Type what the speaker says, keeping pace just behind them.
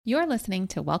You're listening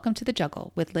to Welcome to the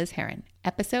Juggle with Liz Heron,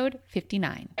 episode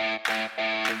 59.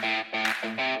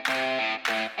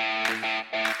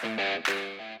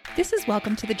 This is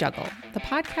Welcome to the Juggle, the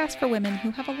podcast for women who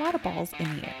have a lot of balls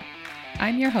in the air.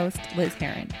 I'm your host, Liz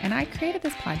Heron, and I created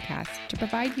this podcast to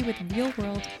provide you with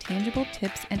real-world, tangible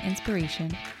tips and inspiration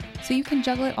so you can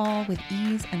juggle it all with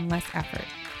ease and less effort,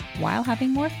 while having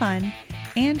more fun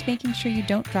and making sure you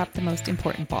don't drop the most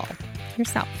important ball,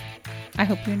 yourself. I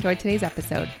hope you enjoyed today's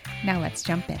episode. Now let's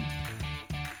jump in.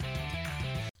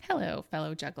 Hello,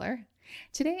 fellow juggler.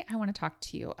 Today I want to talk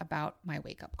to you about my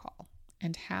wake-up call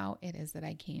and how it is that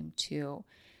I came to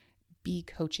be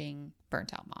coaching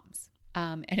burnt out moms.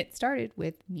 And it started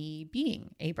with me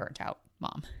being a burnt out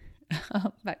mom.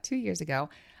 About 2 years ago,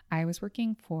 I was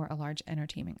working for a large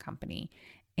entertainment company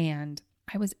and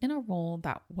I was in a role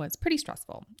that was pretty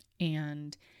stressful.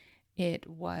 And it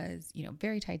was,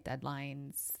 very tight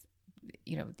deadlines,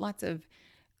 lots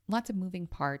of moving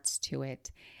parts to it.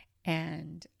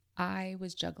 And I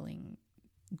was juggling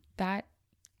that.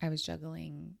 I was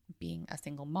juggling being a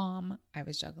single mom. I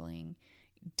was juggling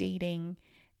dating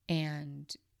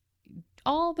and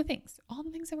all the things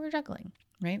that we're juggling,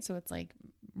 right? So it's like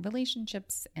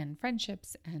relationships and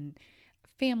friendships and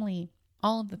family,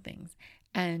 all of the things.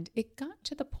 And it got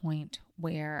to the point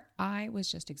where I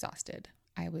was just exhausted.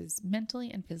 I was mentally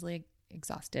and physically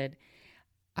exhausted.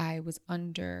 I was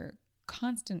under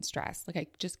constant stress. Like I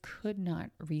just could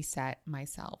not reset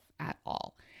myself at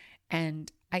all.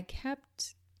 And I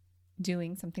kept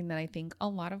doing something that I think a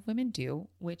lot of women do,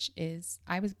 which is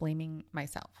I was blaming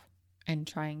myself and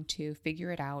trying to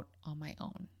figure it out on my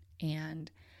own.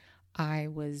 And I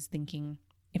was thinking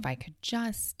if I could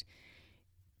just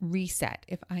reset,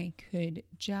 if I could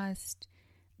just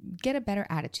get a better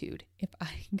attitude, if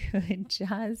I could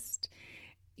just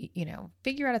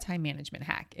figure out a time management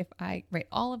hack,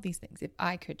 all of these things, if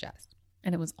I could just,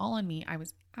 and it was all on me. I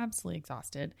was absolutely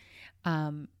exhausted.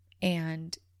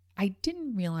 And I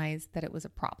didn't realize that it was a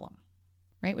problem,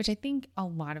 right? Which I think a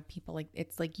lot of people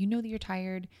it's like, that you're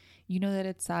tired, that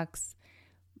it sucks,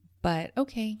 but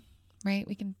okay, right?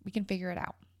 We can figure it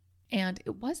out. And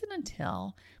it wasn't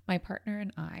until my partner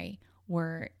and I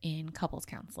were in couples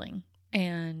counseling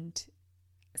and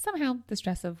somehow the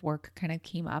stress of work kind of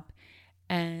came up.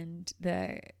 And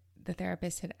the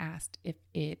therapist had asked if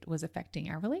it was affecting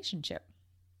our relationship.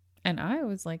 And I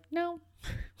was like, no,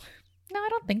 I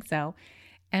don't think so.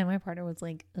 And my partner was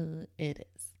like, it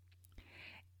is.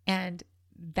 And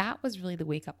that was really the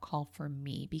wake-up call for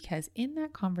me, because in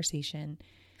that conversation,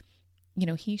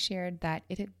 he shared that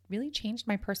it had really changed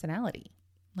my personality.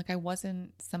 Like I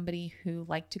wasn't somebody who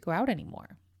liked to go out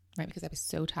anymore, right? Because I was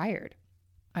so tired.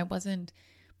 I wasn't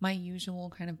my usual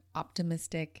kind of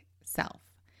optimistic self.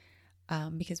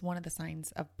 Because one of the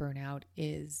signs of burnout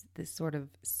is this sort of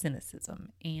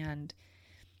cynicism and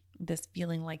this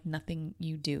feeling like nothing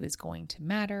you do is going to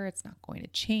matter. It's not going to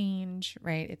change,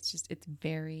 right? It's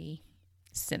very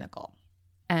cynical.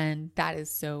 And that is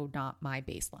so not my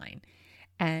baseline.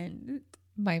 And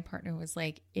my partner was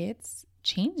like, it's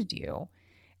changed you.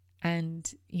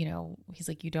 And, he's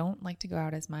like, you don't like to go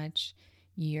out as much.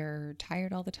 You're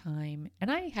tired all the time.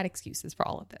 And I had excuses for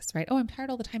all of this, right? Oh, I'm tired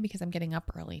all the time because I'm getting up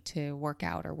early to work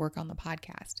out or work on the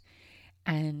podcast.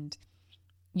 And,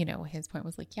 his point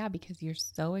was like, yeah, because you're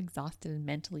so exhausted and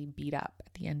mentally beat up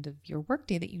at the end of your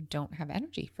workday that you don't have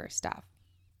energy for stuff.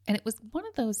 And it was one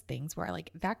of those things where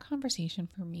that conversation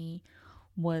for me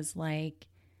was like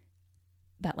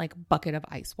that bucket of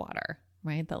ice water,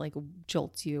 right? That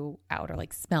jolts you out, or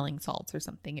smelling salts or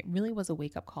something. It really was a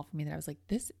wake up call for me that I was like,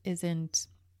 this isn't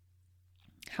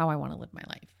how I want to live my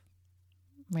life,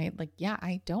 right? Yeah,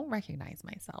 I don't recognize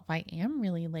myself. I am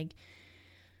really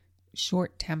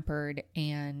short tempered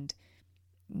and,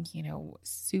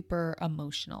 super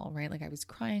emotional, right? I was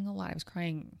crying a lot. I was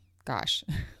crying, gosh,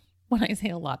 when I say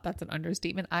a lot, that's an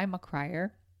understatement. I'm a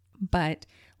crier, but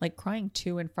crying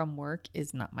to and from work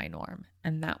is not my norm.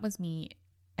 And that was me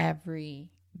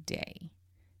every day.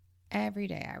 Every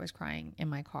day I was crying in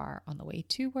my car on the way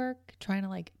to work, trying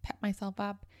to pep myself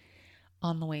up.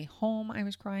 On the way home, I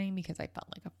was crying because I felt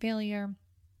like a failure.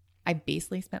 I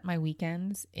basically spent my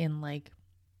weekends in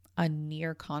a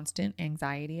near constant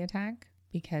anxiety attack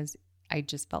because I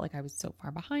just felt like I was so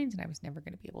far behind and I was never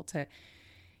going to be able to,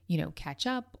 catch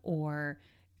up or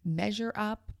measure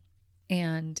up.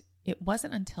 And it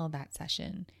wasn't until that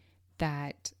session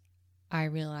that I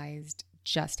realized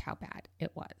just how bad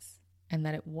it was, and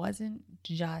that it wasn't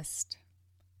just,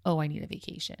 oh, I need a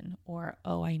vacation, or,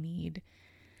 oh, I need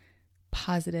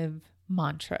positive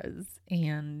mantras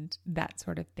and that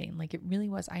sort of thing. It really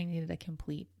was, I needed a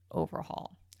complete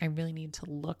overhaul. I really needed to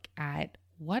look at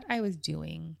what I was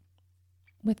doing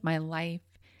with my life,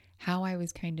 how I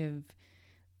was kind of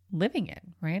living it,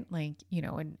 right? Like,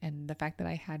 and the fact that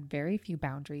I had very few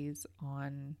boundaries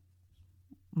on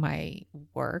my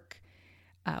work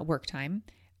time.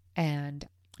 And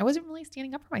I wasn't really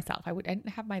standing up for myself. I didn't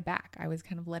have my back. I was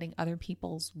kind of letting other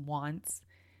people's wants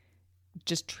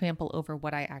just trample over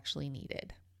what I actually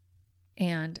needed.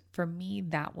 And for me,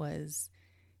 that was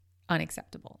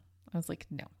unacceptable. I was like,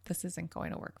 no, this isn't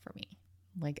going to work for me.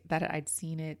 Like that, I'd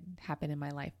seen it happen in my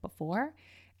life before,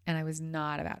 and I was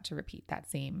not about to repeat that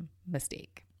same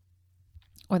mistake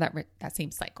or that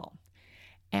same cycle.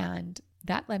 And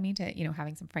that led me to,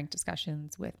 having some frank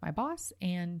discussions with my boss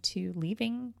and to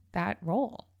leaving that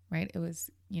role, right? It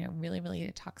was, really, really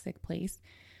a toxic place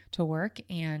to work.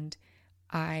 And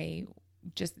I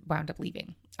just wound up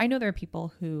leaving. I know there are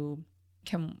people who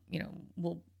can,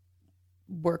 will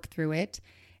work through it.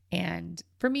 And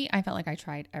for me, I felt like I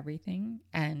tried everything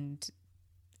and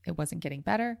it wasn't getting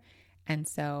better. And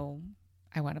so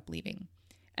I wound up leaving.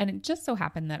 And it just so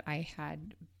happened that I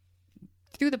had,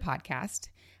 through the podcast,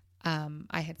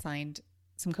 I had signed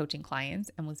some coaching clients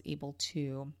and was able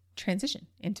to transition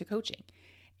into coaching.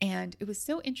 And it was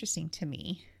so interesting to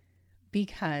me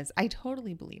because I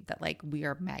totally believe that like we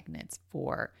are magnets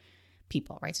for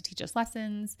people, right? To teach us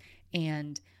lessons.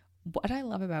 And what I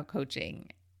love about coaching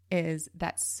is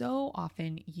that so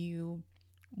often you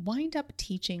wind up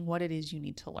teaching what it is you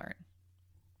need to learn.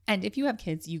 And if you have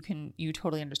kids, you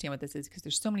totally understand what this is because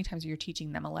there's so many times where you're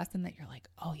teaching them a lesson that you're like,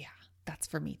 oh yeah, that's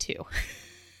for me too.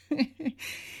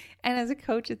 And as a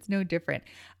coach, it's no different.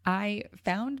 I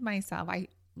found myself, I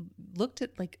looked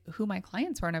at like who my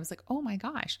clients were and I was like, oh my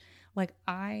gosh, like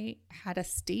I had a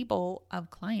stable of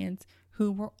clients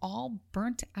who were all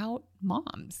burnt out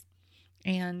moms.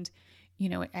 And,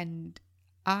 and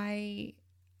I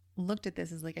looked at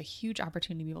this as like a huge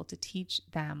opportunity to be able to teach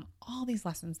them all these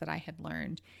lessons that I had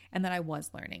learned and that I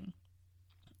was learning.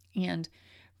 And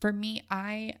for me,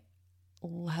 I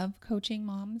love coaching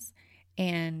moms,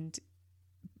 and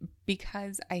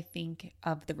because I think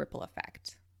of the ripple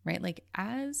effect, right? Like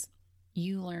as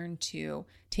you learn to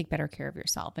take better care of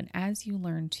yourself and as you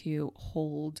learn to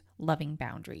hold loving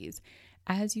boundaries,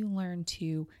 as you learn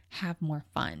to have more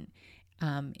fun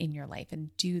in your life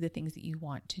and do the things that you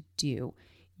want to do,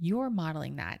 you're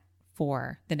modeling that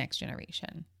for the next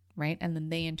generation, right? And then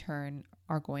they in turn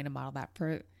are going to model that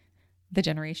for the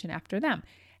generation after them.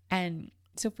 And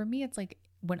so for me, it's like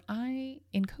when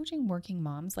in coaching working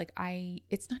moms, like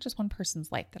it's not just one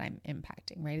person's life that I'm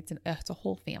impacting, right? It's a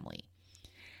whole family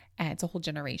and it's a whole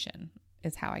generation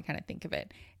is how I kind of think of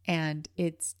it. And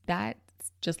that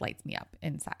just lights me up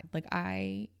inside. Like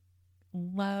I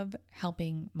love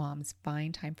helping moms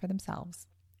find time for themselves,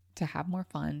 to have more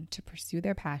fun, to pursue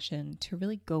their passion, to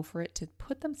really go for it, to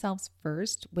put themselves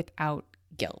first without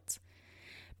guilt.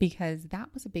 Because that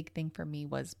was a big thing for me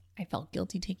was I felt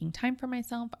guilty taking time for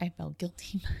myself. I felt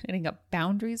guilty putting up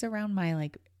boundaries around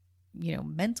my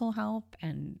mental health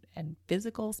and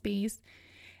physical space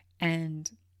and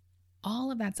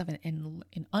all of that stuff and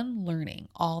unlearning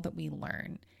all that we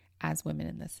learn as women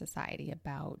in this society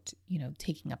about,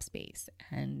 taking up space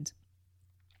and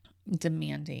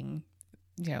demanding,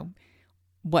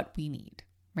 what we need,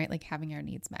 right? Like having our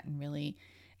needs met and really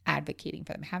advocating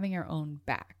for them, having our own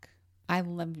back. I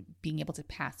love being able to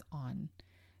pass on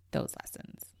those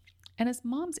lessons. And as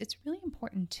moms, it's really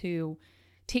important to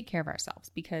take care of ourselves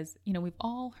because, we've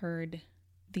all heard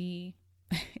the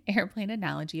airplane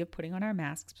analogy of putting on our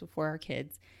masks before our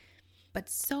kids. But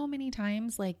so many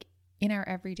times, like in our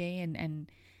everyday, and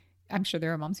I'm sure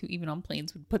there are moms who even on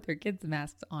planes would put their kids'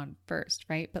 masks on first,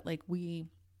 right? But like we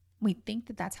think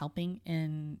that that's helping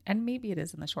and maybe it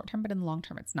is in the short term, but in the long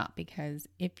term, it's not, because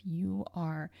if you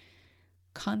are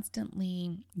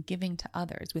constantly giving to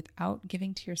others without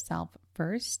giving to yourself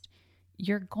first,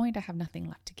 you're going to have nothing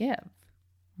left to give,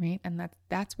 right? And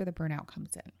that's where the burnout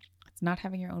comes in. It's not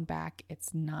having your own back.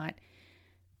 It's not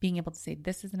being able to say,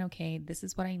 this isn't okay. This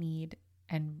is what I need.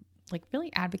 And like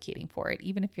really advocating for it,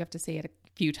 even if you have to say it a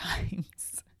few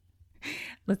times.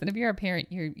 Listen, if you're a parent,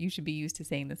 you should be used to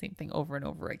saying the same thing over and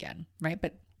over again, right?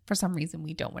 But for some reason,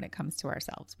 we don't when it comes to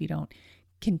ourselves. We don't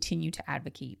continue to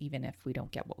advocate even if we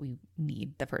don't get what we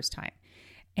need the first time.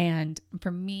 And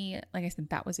for me, like I said,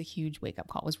 that was a huge wake-up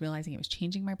call. It was realizing it was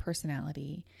changing my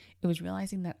personality. It was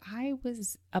realizing that I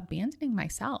was abandoning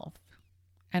myself.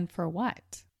 And for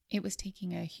what? It was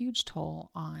taking a huge toll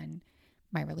on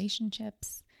my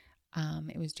relationships.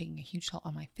 It was taking a huge toll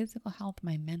on my physical health,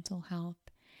 my mental health.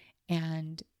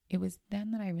 And it was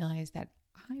then that I realized that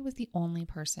I was the only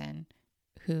person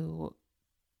who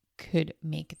could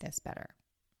make this better,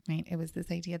 right? It was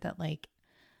this idea that like,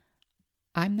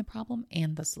 I'm the problem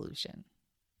and the solution.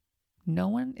 No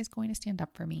one is going to stand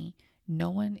up for me.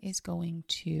 No one is going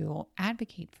to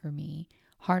advocate for me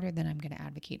harder than I'm going to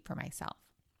advocate for myself.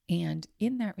 And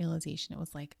in that realization, it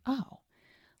was like, oh,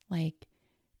 like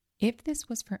if this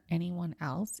was for anyone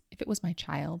else, if it was my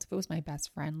child, if it was my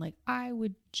best friend, like I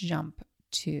would jump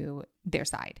to their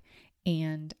side,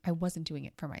 and I wasn't doing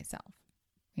it for myself.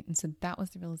 Right? And so that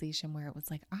was the realization where it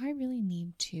was like, I really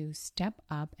need to step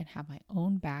up and have my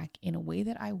own back in a way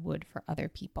that I would for other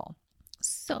people.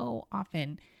 So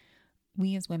often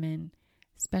we as women,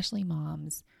 especially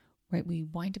moms, right, we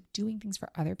wind up doing things for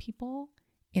other people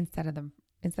instead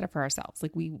of for ourselves.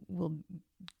 Like we will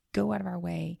go out of our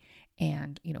way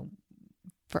and,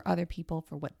 for other people,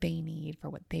 for what they need, for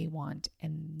what they want,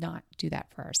 and not do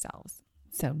that for ourselves.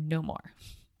 So no more.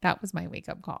 That was my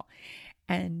wake-up call.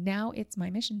 And now it's my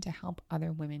mission to help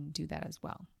other women do that as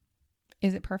well.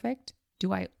 Is it perfect?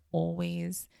 Do I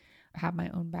always have my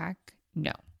own back?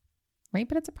 No. Right?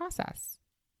 But it's a process,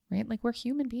 right? Like we're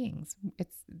human beings.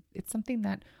 It's something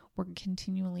that we're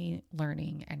continually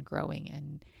learning and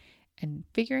growing and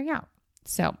figuring out.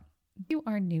 So if you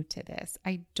are new to this,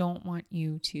 I don't want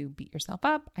you to beat yourself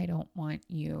up. I don't want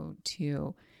you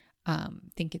to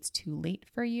think it's too late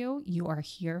for you. You are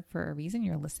here for a reason.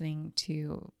 You're listening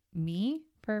to me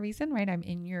for a reason, right? I'm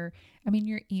in your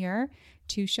ear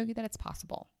to show you that it's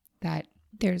possible, that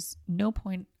there's no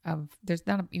point of,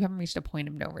 you haven't reached a point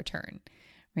of no return,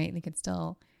 right? You can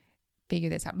still figure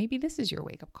this out. Maybe this is your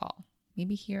wake up call.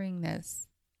 Maybe hearing this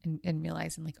and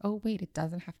realizing like, oh, wait, it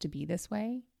doesn't have to be this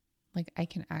way. Like I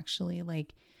can actually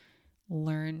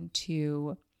learn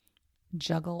to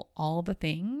juggle all the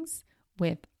things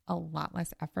with a lot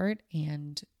less effort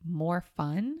and more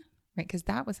fun, right? Because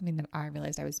that was something that I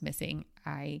realized I was missing.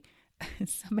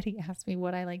 Somebody asked me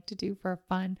what I like to do for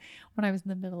fun when I was in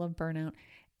the middle of burnout.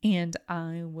 And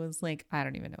I was like, I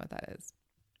don't even know what that is.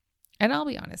 And I'll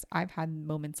be honest, I've had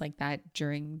moments like that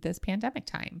during this pandemic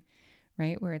time,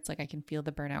 right? Where it's like, I can feel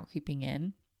the burnout creeping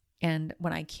in. And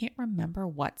when I can't remember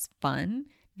what's fun,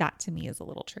 that to me is a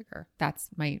little trigger. That's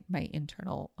my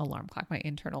internal alarm clock, my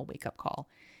internal wake up call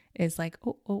is like,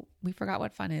 oh, we forgot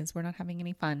what fun is. We're not having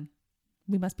any fun.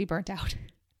 We must be burnt out.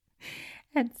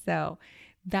 And so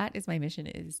that is my mission,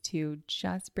 is to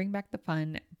just bring back the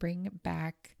fun, bring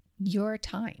back your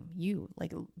time, you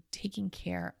like taking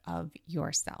care of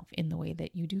yourself in the way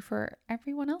that you do for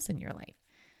everyone else in your life.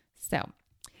 So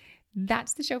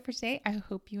that's the show for today. I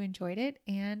hope you enjoyed it,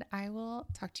 and I will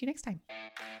talk to you next time.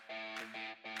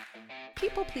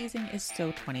 People pleasing is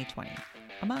so 2020,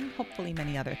 among hopefully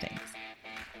many other things.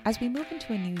 As we move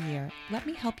into a new year, let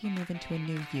me help you move into a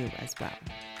new you as well.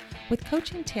 With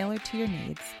coaching tailored to your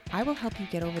needs, I will help you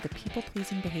get over the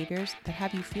people-pleasing behaviors that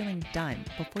have you feeling done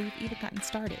before you've even gotten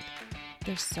started.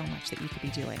 There's so much that you could be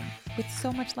doing with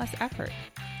so much less effort.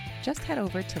 Just head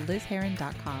over to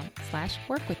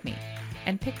lizherron.com/workwithme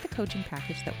and pick the coaching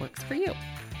package that works for you.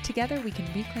 Together, we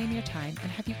can reclaim your time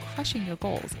and have you crushing your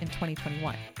goals in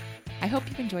 2021. I hope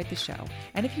you've enjoyed the show,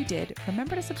 and if you did,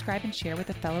 remember to subscribe and share with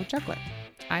a fellow juggler.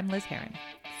 I'm Liz Herron.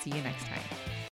 See you next time.